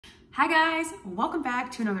Hi guys, welcome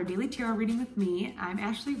back to another daily tarot reading with me. I'm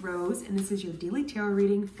Ashley Rose and this is your daily tarot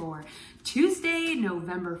reading for Tuesday,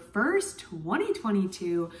 November 1st,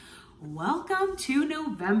 2022. Welcome to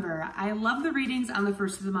November. I love the readings on the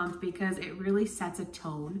first of the month because it really sets a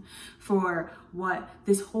tone for what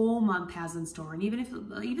this whole month has in store. And even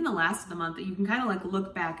the last of the month, you can kind of like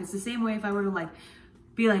look back. It's the same way if I were to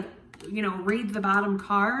read the bottom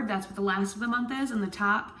card, that's what the last of the month is, and the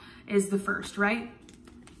top is the first, right?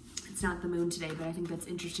 It's not the moon today, but I think that's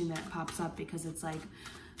interesting that it pops up because it's like,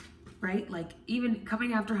 right? Like even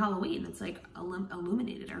coming after Halloween, it's like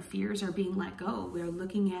illuminated. Our fears are being let go. We're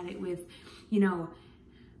looking at it with,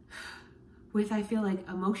 I feel like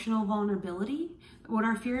emotional vulnerability, what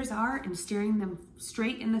our fears are, and staring them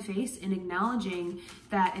straight in the face and acknowledging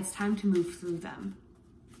that it's time to move through them.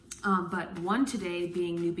 But one today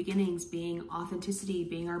being new beginnings, being authenticity,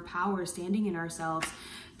 being our power, standing in ourselves,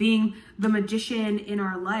 being the magician in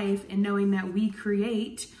our life, and knowing that we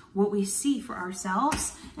create what we see for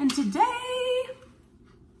ourselves. And today,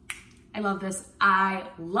 I love this. I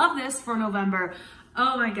love this for November.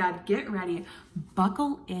 Oh my God, get ready.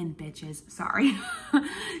 Buckle in, bitches. Sorry.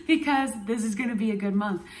 Because this is going to be a good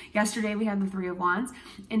month. Yesterday we had the Three of Wands,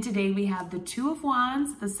 and today we have the Two of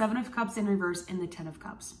Wands, the Seven of Cups in reverse, and the Ten of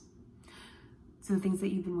Cups. So the things that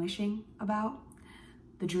you've been wishing about,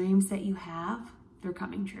 the dreams that you have, they're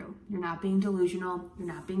coming true. You're not being delusional. You're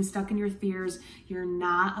not being stuck in your fears. You're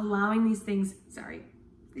not allowing these things, sorry,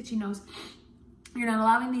 itchy nose. You're not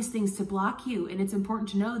allowing these things to block you. And it's important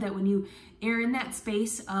to know that when you are in that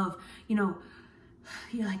space of, you're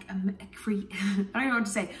like, I don't even know what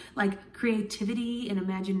to say, like creativity and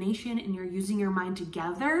imagination, and you're using your mind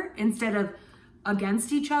together instead of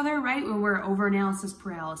against each other, right? When we're over analysis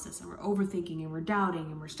paralysis and we're overthinking and we're doubting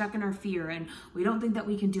and we're stuck in our fear and we don't think that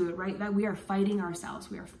we can do it, right? That we are fighting ourselves.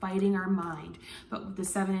 We are fighting our mind. But the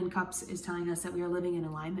Seven in Cups is telling us that we are living in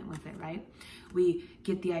alignment with it, right? We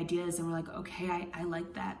get the ideas and we're like, okay, I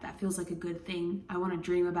like that. That feels like a good thing. I want to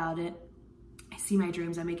dream about it. I see my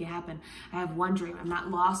dreams, I make it happen. I have one dream. I'm not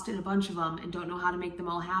lost in a bunch of them and don't know how to make them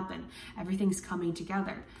all happen. Everything's coming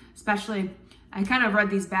together. Especially, I kind of read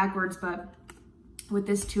these backwards, but with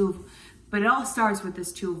this but it all starts with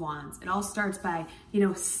this Two of Wands. It all starts by,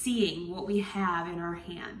 seeing what we have in our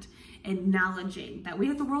hand, acknowledging that we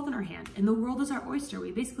have the world in our hand and the world is our oyster.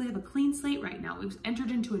 We basically have a clean slate right now. We've entered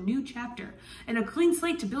into a new chapter and a clean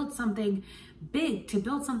slate to build something big, to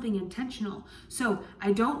build something intentional. So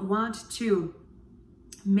I don't want to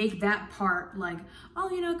make that part like,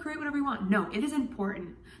 create whatever you want. No, it is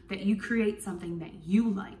important that you create something that you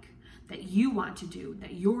like, that you want to do,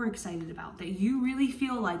 that you're excited about, that you really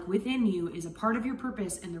feel like within you is a part of your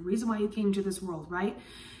purpose and the reason why you came to this world, right?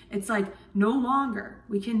 It's like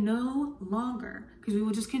we can no longer, because we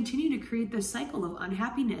will just continue to create this cycle of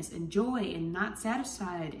unhappiness and joy and not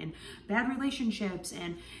satisfied and bad relationships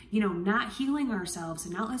and, not healing ourselves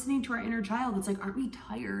and not listening to our inner child. It's like, aren't we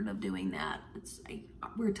tired of doing that?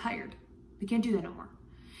 We're tired. We can't do that no more.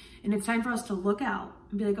 And it's time for us to look out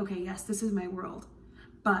and be like, okay, yes, this is my world,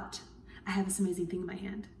 but I have this amazing thing in my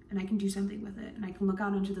hand and I can do something with it, and I can look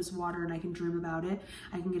out into this water and I can dream about it.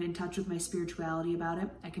 I can get in touch with my spirituality about it.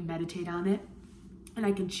 I can meditate on it, and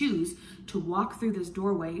I can choose to walk through this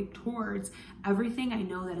doorway towards everything I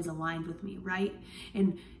know that is aligned with me, right?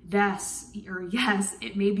 And yes,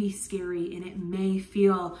 it may be scary and it may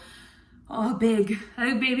feel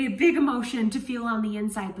maybe a big emotion to feel on the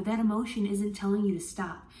inside, but that emotion isn't telling you to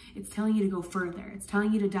stop. It's telling you to go further. It's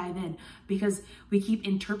telling you to dive in, because we keep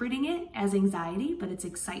interpreting it as anxiety, but it's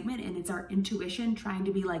excitement and it's our intuition trying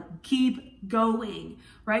to be like, keep going,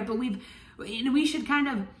 right? But we should kind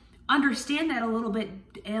of understand that a little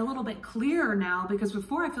bit clearer now, because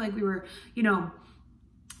before I feel like we were,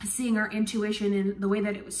 seeing our intuition and the way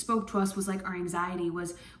that it spoke to us was like our anxiety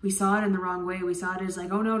was, we saw it in the wrong way. We saw it as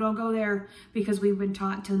like, oh no, don't go there, because we've been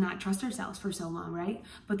taught to not trust ourselves for so long, right?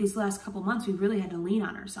 But these last couple months, we really had to lean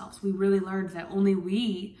on ourselves. We really learned that only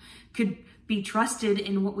we could be trusted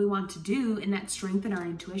in what we want to do, and that strengthened our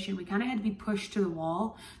intuition. We kind of had to be pushed to the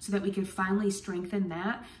wall so that we could finally strengthen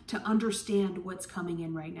that, to understand what's coming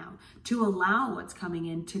in right now, to allow what's coming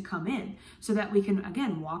in to come in, so that we can,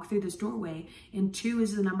 again, walk through this doorway. And 2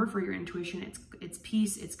 is the number for your intuition. It's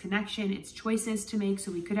peace, it's connection, it's choices to make.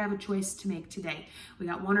 So we could have a choice to make today. We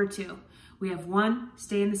got 1 or 2. We have 1,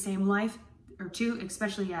 stay in the same life, or 2,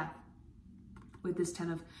 especially, with this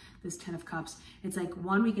 10 of Cups. It's like,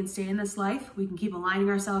 1, we can stay in this life. We can keep aligning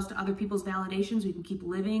ourselves to other people's validations. We can keep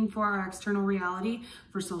living for our external reality,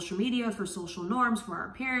 for social media, for social norms, for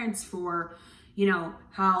our parents, for,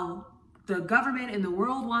 how the government and the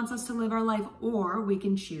world wants us to live our life. Or we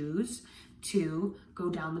can choose to go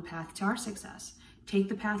down the path to our success. Take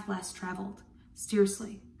the path less traveled.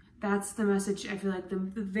 Seriously. That's the message. I feel like the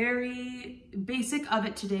very basic of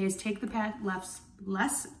it today is take the path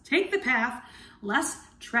less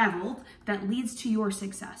traveled that leads to your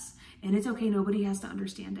success. And it's okay. Nobody has to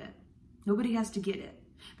understand it. Nobody has to get it,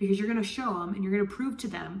 because you're going to show them and you're going to prove to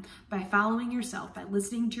them by following yourself, by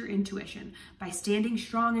listening to your intuition, by standing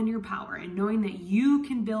strong in your power and knowing that you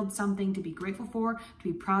can build something to be grateful for, to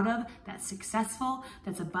be proud of, that's successful,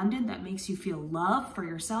 that's abundant, that makes you feel love for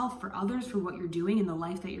yourself, for others, for what you're doing in the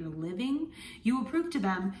life that you're living. You will prove to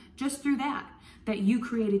them just through that you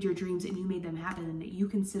created your dreams and you made them happen, and that you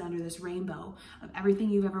can sit under this rainbow of everything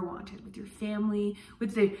you've ever wanted, with your family,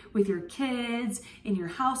 with your kids, in your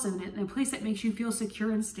house, and in a place that makes you feel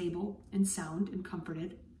secure and stable and sound and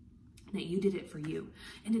comforted, that you did it for you.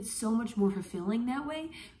 And it's so much more fulfilling that way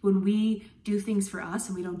when we do things for us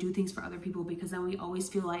and we don't do things for other people, because then we always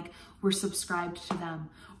feel like we're subscribed to them,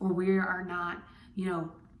 or we are not,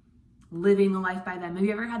 living a life by them. Have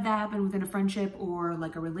you ever had that happen within a friendship or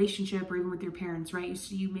like a relationship, or even with your parents, right?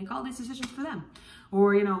 You make all these decisions for them.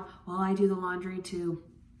 Or, well, I do the laundry to,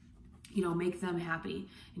 make them happy.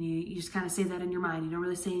 And you just kind of say that in your mind. You don't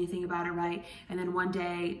really say anything about it, right? And then one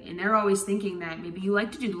day, and they're always thinking that maybe you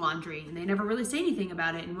like to do the laundry, and they never really say anything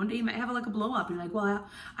about it. And one day you might have like a blow up, and you're like, well,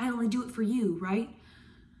 I only do it for you, right?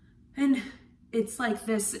 And it's like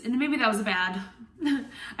this, and maybe that was a bad,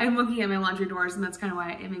 I'm looking at my laundry drawers, and that's kind of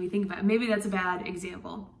why it made me think about it. Maybe that's a bad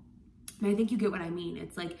example. And I think you get what I mean.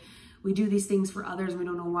 It's like we do these things for others, and we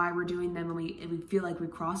don't know why we're doing them, and we feel like we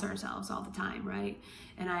cross ourselves all the time, right?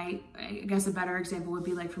 And I guess a better example would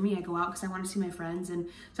be like, for me, I go out because I want to see my friends, and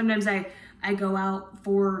sometimes I go out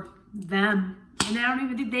for them, and I don't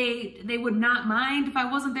even think they would not mind if I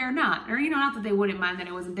wasn't there or not. Or, not that they wouldn't mind that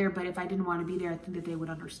I wasn't there, but if I didn't want to be there, I think that they would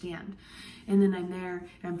understand. And then I'm there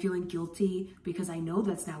and I'm feeling guilty because I know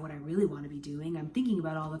that's not what I really want to be doing. I'm thinking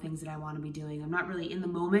about all the things that I want to be doing. I'm not really in the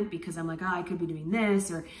moment because I'm like, I could be doing this,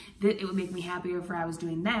 or it would make me happier if I was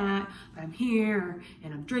doing that, but I'm here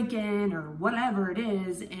and I'm drinking or whatever it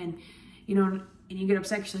is. And, and you get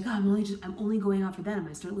upset because you're like, I'm only going out for them.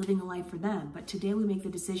 I start living a life for them. But today we make the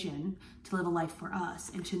decision to live a life for us,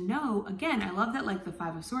 and to know, again, I love that like the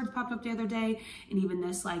 5 of Swords popped up the other day, and even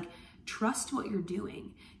this, like, trust what you're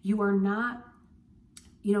doing. You are not,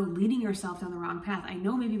 leading yourself down the wrong path. I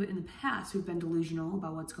know maybe in the past we've been delusional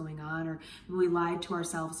about what's going on, or we lied to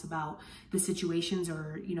ourselves about the situations,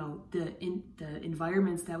 or, the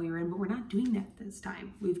environments that we were in, but we're not doing that this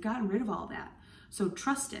time. We've gotten rid of all that. So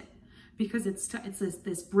trust it, because it's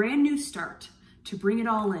this brand new start to bring it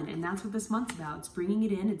all in. And that's what this month's about. It's bringing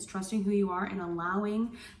it in. It's trusting who you are and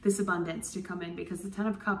allowing this abundance to come in, because the 10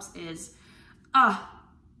 of Cups is,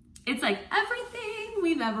 it's like everything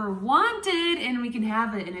we've ever wanted, and we can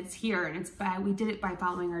have it, and it's here. And we did it by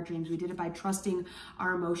following our dreams. We did it by trusting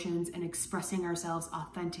our emotions and expressing ourselves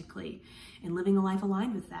authentically and living a life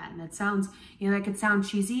aligned with that. And that sounds, that could sound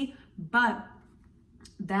cheesy, but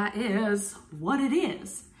that is what it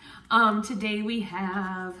is. Today we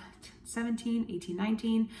have 17, 18,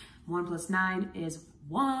 19. 1 plus 9 is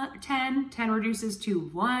 10. 10 reduces to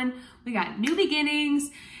 1. We got new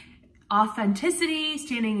beginnings, authenticity,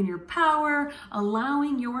 standing in your power,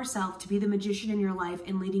 allowing yourself to be the magician in your life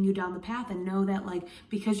and leading you down the path. And know that, like,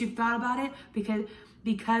 because you've thought about it,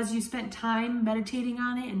 because you spent time meditating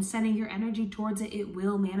on it and sending your energy towards it, it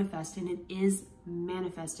will manifest, and it is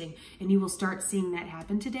manifesting, and you will start seeing that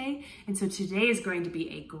happen today. And so today is going to be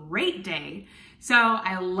a great day. So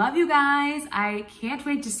I love you guys. I can't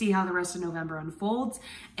wait to see how the rest of November unfolds.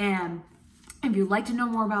 And if you'd like to know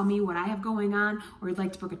more about me, what I have going on, or you'd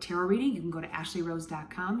like to book a tarot reading, you can go to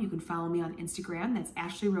ashleyrose.com. You can follow me on Instagram. That's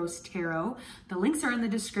Ashley Rose Tarot. The links are in the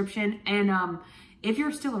description. And if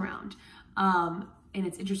you're still around, and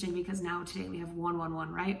it's interesting because now today we have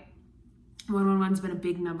 111, right? 111's been a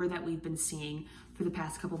big number that we've been seeing for the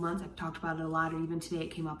past couple months. I've talked about it a lot, or even today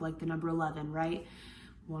it came up, like the number 11, right?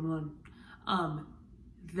 11.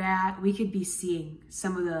 That we could be seeing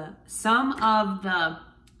some of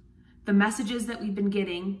the messages that we've been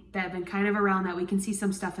getting that have been kind of around that. We can see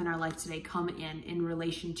some stuff in our life today come in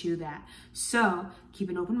relation to that. So keep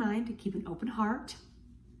an open mind, keep an open heart,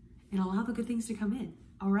 and allow the good things to come in.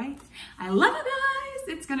 All right? I love you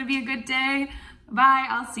guys. It's going to be a good day. Bye.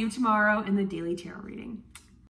 I'll see you tomorrow in the daily tarot reading.